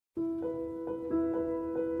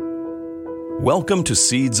Welcome to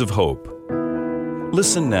Seeds of Hope.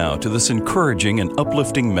 Listen now to this encouraging and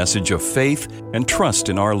uplifting message of faith and trust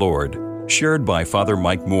in our Lord, shared by Father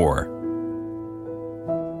Mike Moore.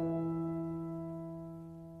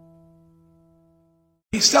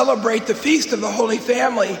 We celebrate the Feast of the Holy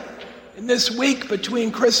Family in this week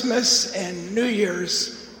between Christmas and New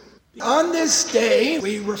Year's. On this day,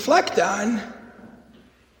 we reflect on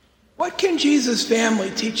what can Jesus'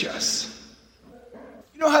 family teach us?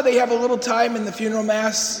 You know how they have a little time in the funeral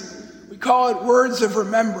mass? We call it words of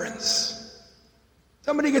remembrance.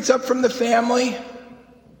 Somebody gets up from the family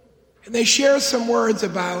and they share some words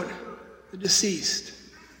about the deceased.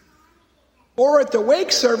 Or at the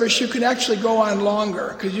wake service, you can actually go on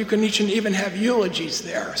longer because you can even have eulogies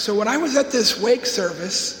there. So when I was at this wake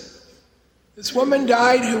service, this woman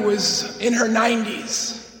died who was in her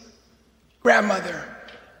 90s, grandmother,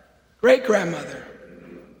 great-grandmother.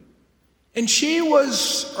 And she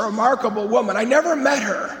was a remarkable woman. I never met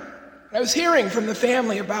her. I was hearing from the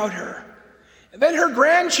family about her. And then her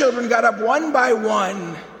grandchildren got up one by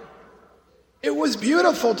one. It was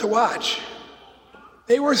beautiful to watch.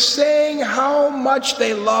 They were saying how much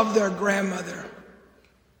they loved their grandmother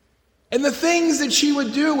and the things that she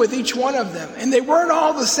would do with each one of them. And they weren't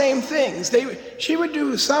all the same things. She would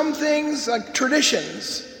do some things like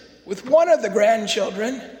traditions with one of the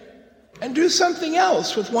grandchildren and do something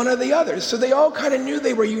else with one of the others. So they all kind of knew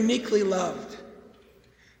they were uniquely loved.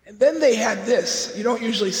 And then they had this. You don't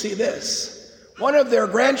usually see this. One of their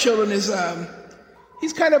grandchildren is,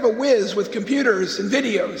 he's kind of a whiz with computers and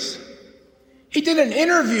videos. He did an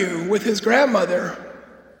interview with his grandmother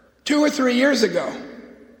 2 or 3 years ago.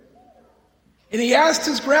 And he asked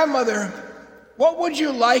his grandmother, "What would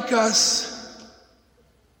you like us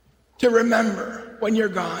to remember when you're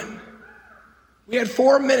gone?" We had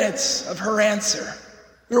 4 minutes of her answer.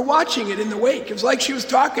 We were watching it in the wake. It was like she was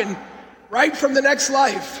talking right from the next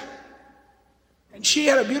life. And she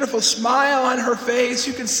had a beautiful smile on her face.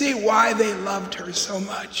 You can see why they loved her so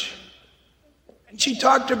much. And she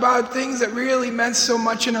talked about things that really meant so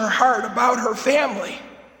much in her heart about her family,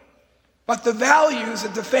 but the values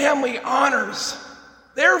that the family honors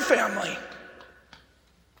their family.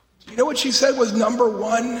 You know what she said was number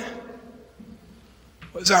one?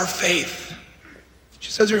 Was our faith. She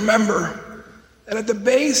says, remember that at the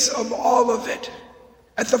base of all of it,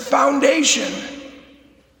 at the foundation,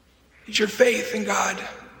 is your faith in God.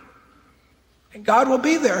 And God will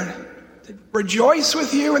be there to rejoice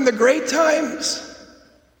with you in the great times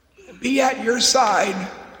and be at your side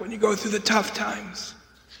when you go through the tough times.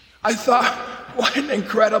 I thought, what an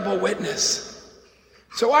incredible witness.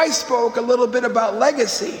 So I spoke a little bit about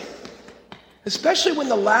legacy, especially when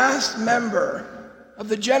the last member of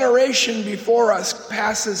the generation before us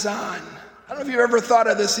passes on. I don't know if you've ever thought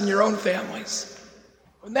of this in your own families.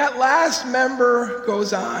 When that last member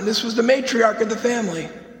goes on, this was the matriarch of the family.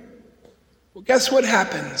 Well, guess what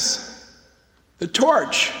happens? The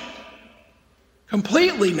torch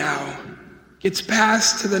completely now gets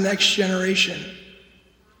passed to the next generation.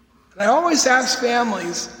 And I always ask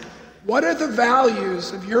families, what are the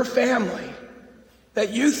values of your family that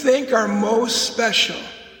you think are most special,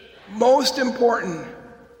 most important?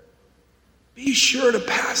 Be sure to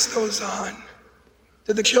pass those on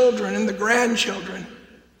to the children and the grandchildren.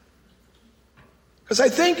 Because I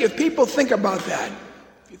think if people think about that,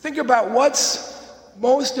 if you think about what's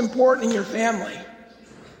most important in your family,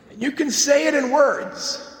 and you can say it in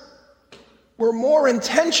words, we're more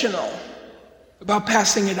intentional about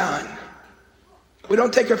passing it on. We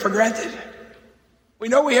don't take it for granted. We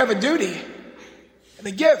know we have a duty and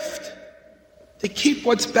a gift to keep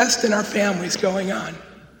what's best in our families going on.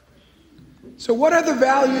 So what are the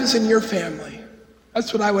values in your family?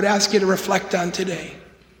 That's what I would ask you to reflect on today.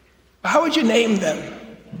 How would you name them?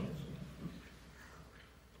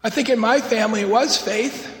 I think in my family it was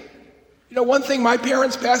faith. You know, one thing my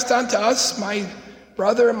parents passed on to us, my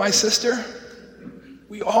brother and my sister,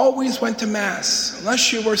 we always went to Mass,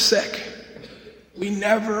 unless you were sick. We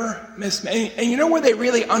never missed. And you know where they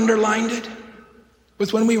really underlined it?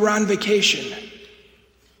 Was when we were on vacation.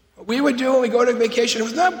 What we would do when we go to vacation, it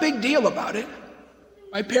was not a big deal about it.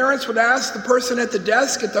 My parents would ask the person at the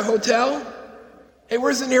desk at the hotel, "Hey,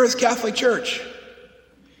 where's the nearest Catholic church?"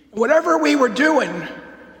 And whatever we were doing,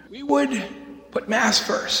 we would put Mass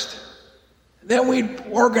first. Then we'd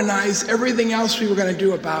organize everything else we were going to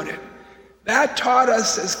do about it. That taught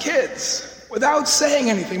us as kids, without saying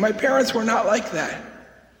anything. My parents were not like that.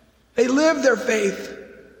 They lived their faith.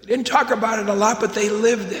 They didn't talk about it a lot, but they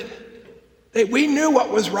lived it. We knew what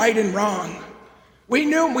was right and wrong. We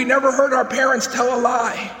never heard our parents tell a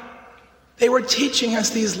lie. They were teaching us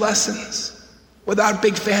these lessons without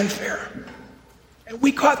big fanfare. And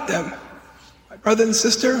we caught them. My brother and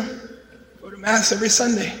sister go to Mass every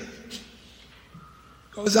Sunday.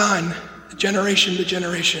 Goes on, generation to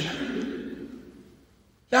generation.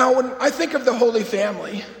 Now, when I think of the Holy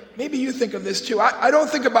Family, maybe you think of this too. I don't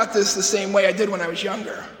think about this the same way I did when I was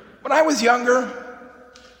younger. When I was younger,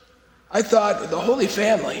 I thought the Holy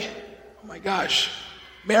Family, oh my gosh,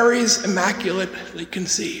 Mary's immaculately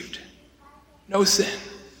conceived. No sin.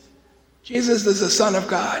 Jesus is the Son of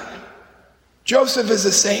God. Joseph is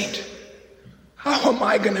a saint. How am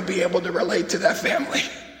I going to be able to relate to that family?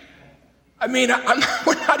 I mean,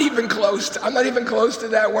 we're not even close. I'm not even close to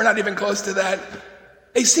that. We're not even close to that.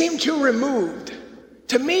 They seem too removed.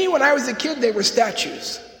 To me, when I was a kid, they were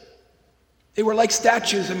statues. They were like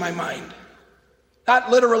statues in my mind.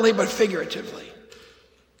 Not literally, but figuratively.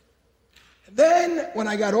 And then, when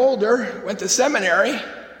I got older, went to seminary,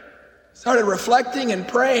 started reflecting and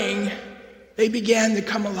praying, they began to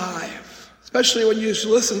come alive, especially when you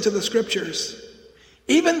listen to the scriptures.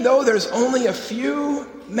 Even though there's only a few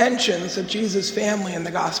mentions of Jesus' family in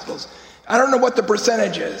the Gospels, I don't know what the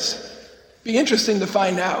percentage is. Be interesting to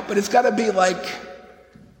find out, but it's got to be like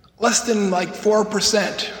less than like 4% or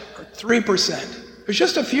 3%. There's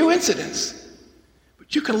just a few incidents,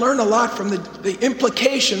 but you can learn a lot from the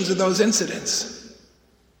implications of those incidents.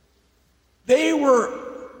 They were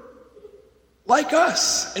like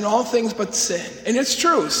us in all things but sin. And it's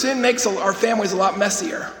true, sin makes our families a lot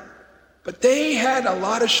messier. But they had a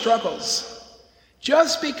lot of struggles.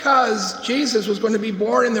 Just because Jesus was going to be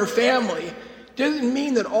born in their family didn't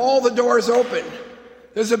mean that all the doors open.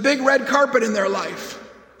 There's a big red carpet in their life.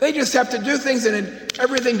 They just have to do things and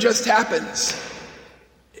everything just happens.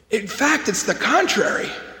 In fact, it's the contrary.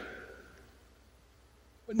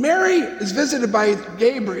 When Mary is visited by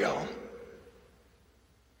Gabriel,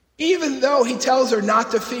 even though he tells her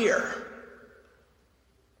not to fear,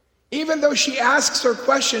 even though she asks her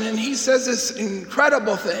question and he says this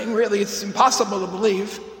incredible thing, really it's impossible to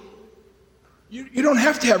believe, you don't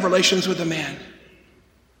have to have relations with a man.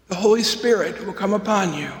 The Holy Spirit will come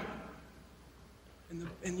upon you,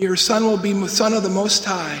 and your son will be the Son of the Most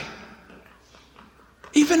High.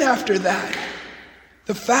 Even after that,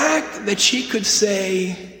 the fact that she could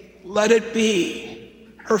say, "Let it be,"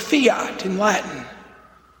 her fiat in Latin,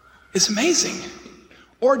 is amazing.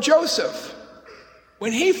 Or Joseph,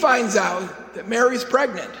 when he finds out that Mary's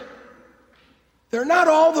pregnant, they're not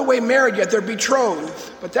all the way married yet, they're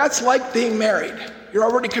betrothed, but that's like being married. You're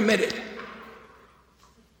already committed.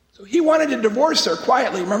 So he wanted to divorce her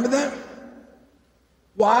quietly, remember that?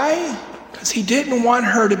 Why? Because he didn't want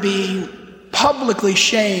her to be publicly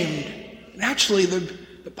shamed. And actually,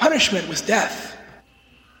 the punishment was death.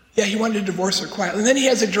 Yeah, he wanted to divorce her quietly. And then he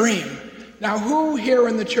has a dream. Now, who here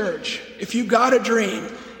in the church, if you got a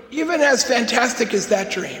dream, even as fantastic as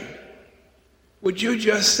that dream, would you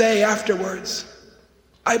just say afterwards,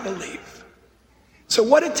 "I believe"? So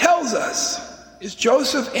what it tells us is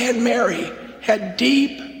Joseph and Mary had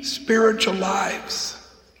deep spiritual lives.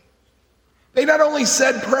 They not only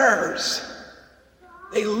said prayers,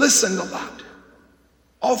 they listened a lot,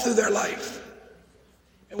 all through their life.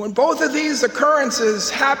 And when both of these occurrences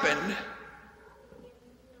happened,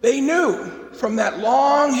 they knew from that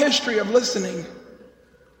long history of listening,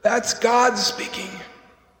 that's God speaking.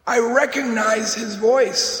 I recognize his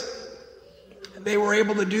voice. And they were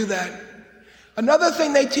able to do that. Another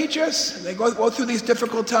thing they teach us, and they go through these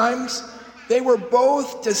difficult times, they were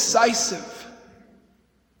both decisive.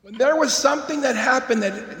 When there was something that happened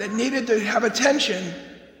that needed to have attention,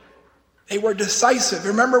 they were decisive.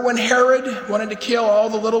 Remember when Herod wanted to kill all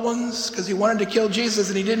the little ones because he wanted to kill Jesus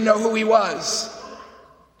and he didn't know who he was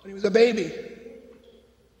when he was a baby?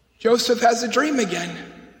 Joseph has a dream again.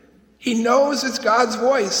 He knows it's God's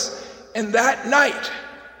voice. And that night,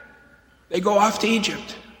 they go off to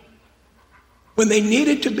Egypt. When they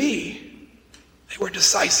needed to be, they were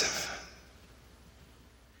decisive.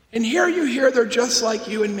 And here you hear they're just like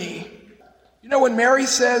you and me. You know, when Mary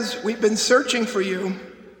says, "We've been searching for you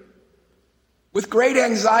with great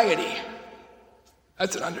anxiety,"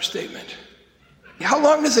 that's an understatement. How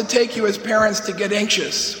long does it take you as parents to get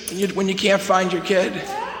anxious when you can't find your kid?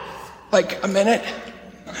 Like a minute?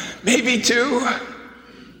 Maybe 2?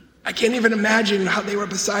 I can't even imagine how they were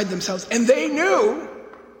beside themselves. And they knew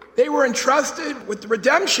they were entrusted with the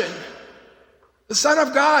redemption, the Son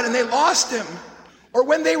of God, and they lost him. Or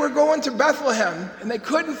when they were going to Bethlehem and they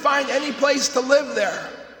couldn't find any place to live there,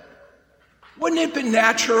 wouldn't it have been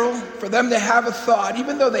natural for them to have a thought,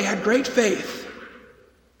 even though they had great faith?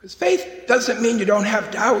 Because faith doesn't mean you don't have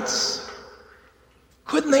doubts.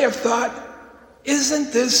 Couldn't they have thought,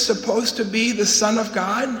 isn't this supposed to be the Son of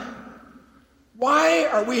God? Why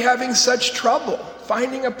are we having such trouble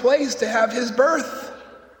finding a place to have his birth.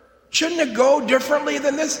 Shouldn't it go differently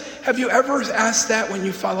than this? Have you ever asked that when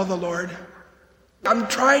you follow the Lord? I'm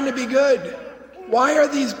trying to be good. Why are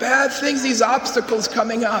these bad things, these obstacles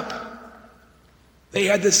coming up? They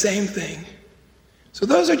had the same thing. So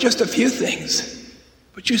those are just a few things.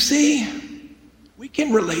 But you see, we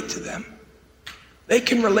can relate to them. They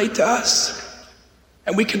can relate to us,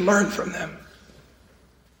 and we can learn from them.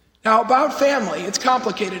 Now, about family, it's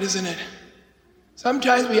complicated, isn't it?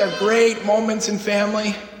 Sometimes we have great moments in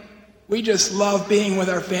family. We just love being with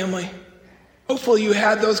our family. Hopefully you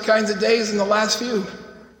had those kinds of days in the last few.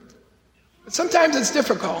 But sometimes it's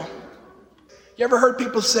difficult. You ever heard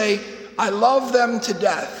people say, I love them to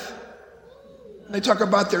death? And they talk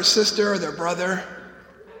about their sister or their brother.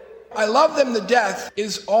 I love them to death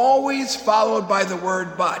is always followed by the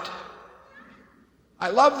word but. I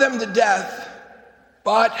love them to death,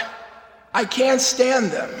 but I can't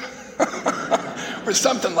stand them. Or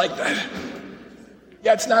something like that.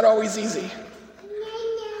 Yeah, it's not always easy.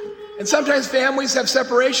 And sometimes families have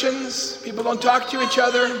separations. People don't talk to each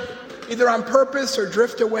other, either on purpose or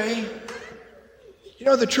drift away. You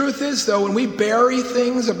know, the truth is, though, when we bury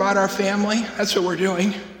things about our family, that's what we're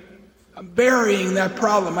doing. I'm burying that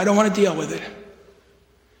problem. I don't want to deal with it.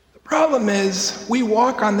 The problem is we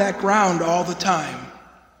walk on that ground all the time.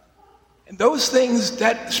 And those things,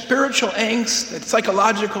 that spiritual angst, that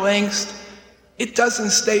psychological angst, it doesn't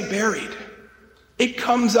stay buried. It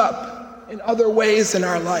comes up in other ways in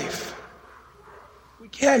our life. We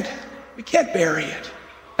can't bury it.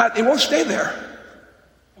 It won't stay there.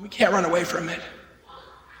 And we can't run away from it.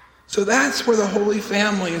 So that's where the Holy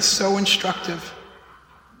Family is so instructive.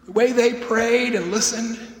 The way they prayed and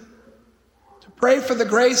listened to pray for the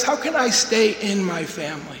grace, how can I stay in my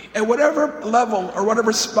family? At whatever level or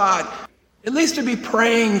whatever spot, at least to be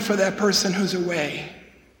praying for that person who's away.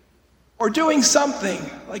 Or doing something,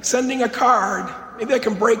 like sending a card. Maybe I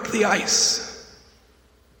can break the ice.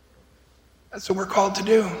 That's what we're called to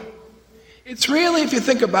do. It's really, if you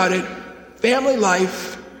think about it, family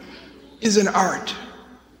life is an art.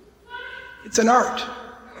 It's an art.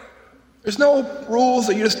 There's no rules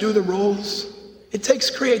that you just do the rules. It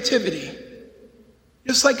takes creativity.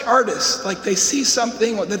 Just like artists, like they see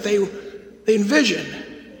something that they envision.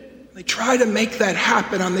 They try to make that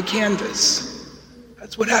happen on the canvas.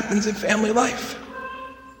 That's what happens in family life.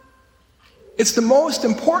 It's the most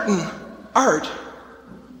important art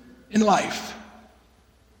in life.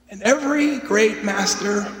 And every great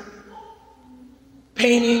master,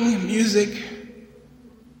 painting, music,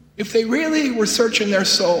 if they really were searching their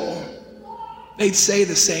soul, they'd say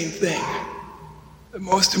the same thing. The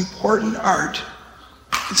most important art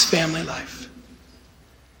is family life.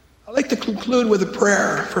 I'd like to conclude with a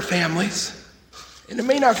prayer for families. And it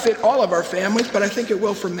may not fit all of our families, but I think it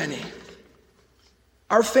will for many.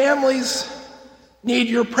 Our families need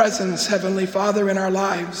your presence, Heavenly Father, in our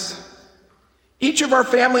lives. Each of our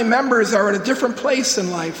family members are at a different place in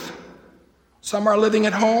life. Some are living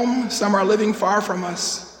at home, some are living far from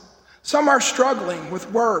us. Some are struggling with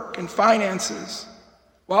work and finances,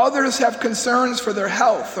 while others have concerns for their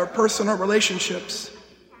health or personal relationships.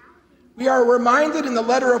 We are reminded in the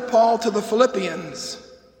letter of Paul to the Philippians,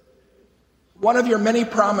 one of your many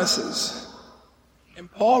promises.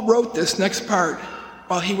 And Paul wrote this next part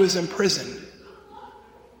while he was in prison.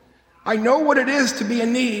 I know what it is to be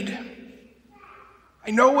in need.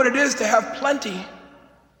 I know what it is to have plenty.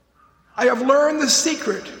 I have learned the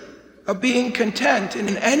secret of being content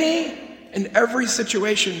in any and every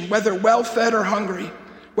situation, whether well-fed or hungry,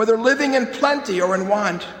 whether living in plenty or in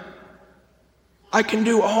want. I can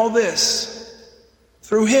do all this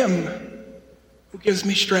through him who gives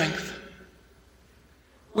me strength.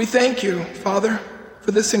 We thank you, Father,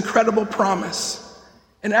 for this incredible promise,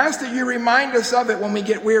 and ask that you remind us of it when we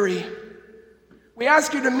get weary. We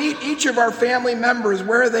ask you to meet each of our family members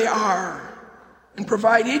where they are and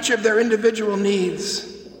provide each of their individual needs.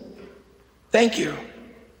 Thank you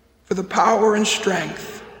for the power and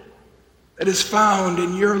strength that is found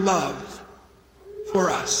in your love for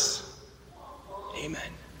us. Amen.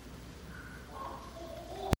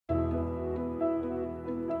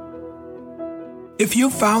 If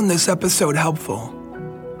you found this episode helpful,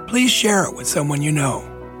 please share it with someone you know.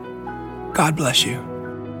 God bless you.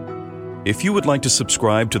 If you would like to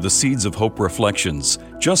subscribe to the Seeds of Hope Reflections,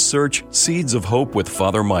 just search Seeds of Hope with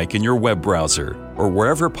Father Mike in your web browser or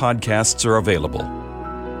wherever podcasts are available.